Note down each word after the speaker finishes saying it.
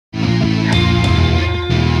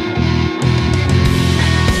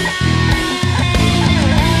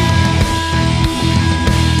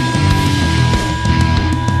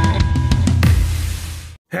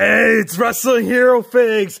It's Wrestling Hero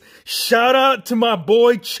Figs. Shout out to my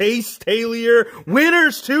boy Chase Taylor.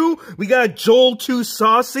 Winners too. We got Joel 2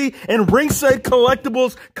 Saucy and Ringside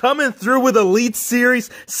Collectibles coming through with Elite Series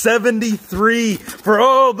 73. For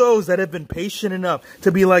all those that have been patient enough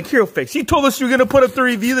to be like, Hero Figs, you told us you were going to put up the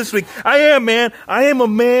review this week. I am, man. I am a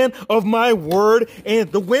man of my word. And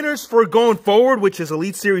the winners for going forward, which is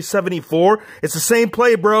Elite Series 74, it's the same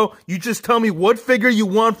play, bro. You just tell me what figure you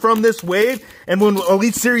want from this wave. And when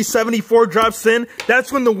Elite Series 74 drops in,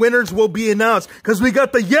 that's when the winners will be announced. Because we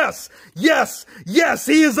got the yes,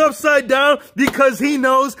 he is upside down because he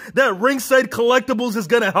knows that Ringside Collectibles is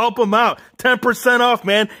going to help him out. 10% off,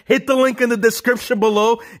 man. Hit the link in the description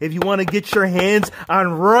below if you want to get your hands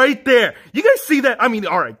on right there. You guys see that? I mean,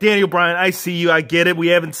 all right, Daniel Bryan, I see you. I get it. We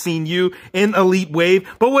haven't seen you in Elite Wave.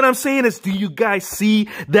 But what I'm saying is, do you guys see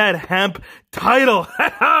that hemp title?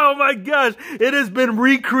 Oh my gosh, it has been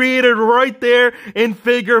recreated right there in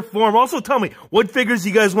figure form. Also tell me, what figures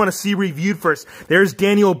you guys want to see reviewed first? There's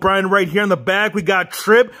Daniel Bryan right here in the back. We got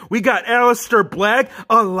Tripp, we got Aleister Black,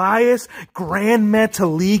 Elias, Grand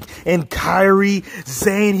Metalik, and Kairi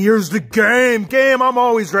Sane. Here's the game. I'm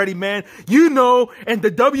always ready, man. You know, and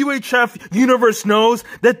the WHF universe knows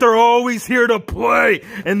that they're always here to play.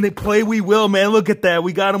 And they play we will, man. Look at that.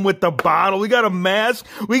 We got him with the bottle. We got a mask.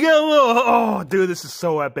 We got a little, oh, dude, this is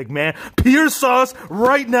so epic, man. Pure sauce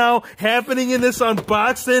right now happening in this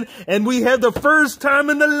unboxing. And we have the first time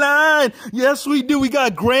in the line. Yes, we do. We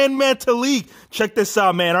got Grand Metalik. Check this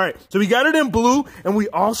out, man. All right, so we got it in blue, and we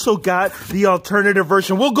also got the alternative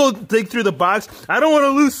version. We'll go dig through the box. I don't want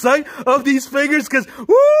to lose sight of these figures because,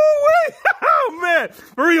 woo-wee! Oh, man.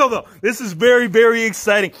 For real, though, this is very, very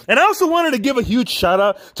exciting. And I also wanted to give a huge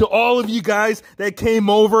shout-out to all of you guys that came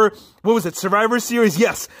over. What was it, Survivor Series?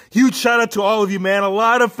 Yes. Huge shout-out to all of you, man. A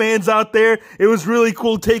lot of fans out there. It was really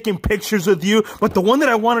cool taking pictures with you. But the one that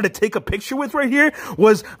I wanted to take a picture with right here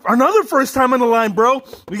was another first time on the line, bro.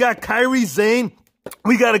 We got Kairi Sane.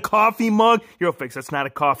 We got a coffee mug. Hero Figs, that's not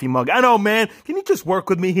a coffee mug. I know, man. Can you just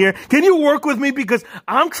work with me here? Can you work with me? Because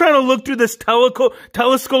I'm trying to look through this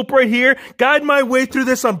telescope right here, guide my way through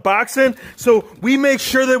this unboxing, so we make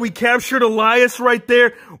sure that we captured Elias right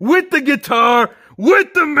there with the guitar,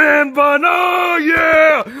 with the man bun. Oh,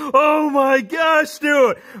 yeah. Oh, my gosh,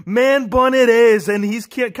 dude. Man bun it is. And he's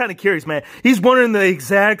kind of curious, man. He's wondering the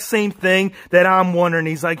exact same thing that I'm wondering.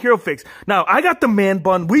 He's like, Hero Figs, now, I got the man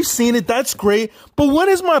bun. We've seen it. That's great. But when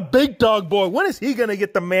is my big dog boy? When is he going to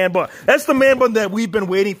get the man bun? That's the man bun that we've been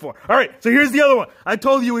waiting for. All right, so here's the other one. I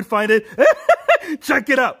told you we'd find it. Check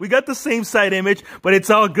it out. We got the same side image, but it's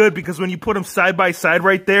all good because when you put them side by side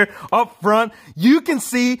right there up front, you can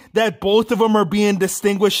see that both of them are being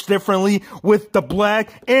distinguished differently with the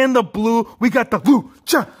black and the blue. We got the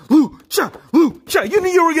lucha, lucha, lucha. You knew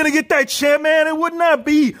you were going to get that chant, man. It would not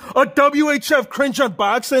be a WHF cringe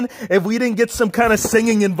unboxing if we didn't get some kind of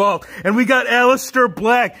singing involved. And we got Aleister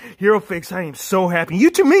Black. Hero Figs, I am so happy. You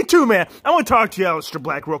too, me too, man. I want to talk to you, Aleister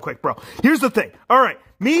Black, real quick, bro. Here's the thing. All right.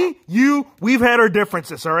 Me, you, we've had our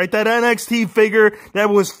differences, all right? That NXT figure,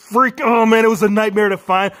 that was oh, man, it was a nightmare to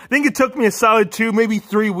find. I think it took me a solid 2, maybe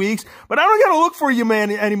 3 weeks, but I don't gotta look for you,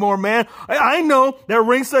 man, anymore, man. I know that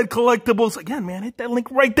Ringside Collectibles, again, man, hit that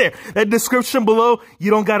link right there. That description below,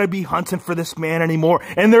 you don't gotta be hunting for this man anymore.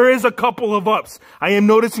 And there is a couple of ups. I am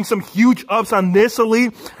noticing some huge ups on this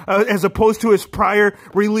Elite, as opposed to his prior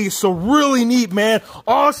release. So really neat, man.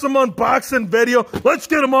 Awesome unboxing video. Let's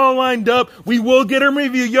get them all lined up. We will get them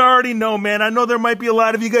reviewed. You already know, man. I know there might be a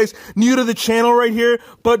lot of you guys new to the channel right here,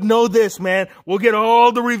 but know this, man. We'll get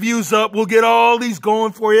all the reviews up. We'll get all these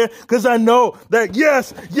going for you because I know that,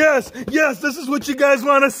 yes, this is what you guys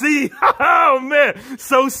want to see. Oh, man.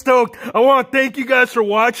 So stoked. I want to thank you guys for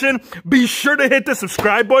watching. Be sure to hit the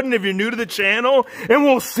subscribe button if you're new to the channel, and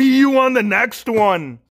we'll see you on the next one.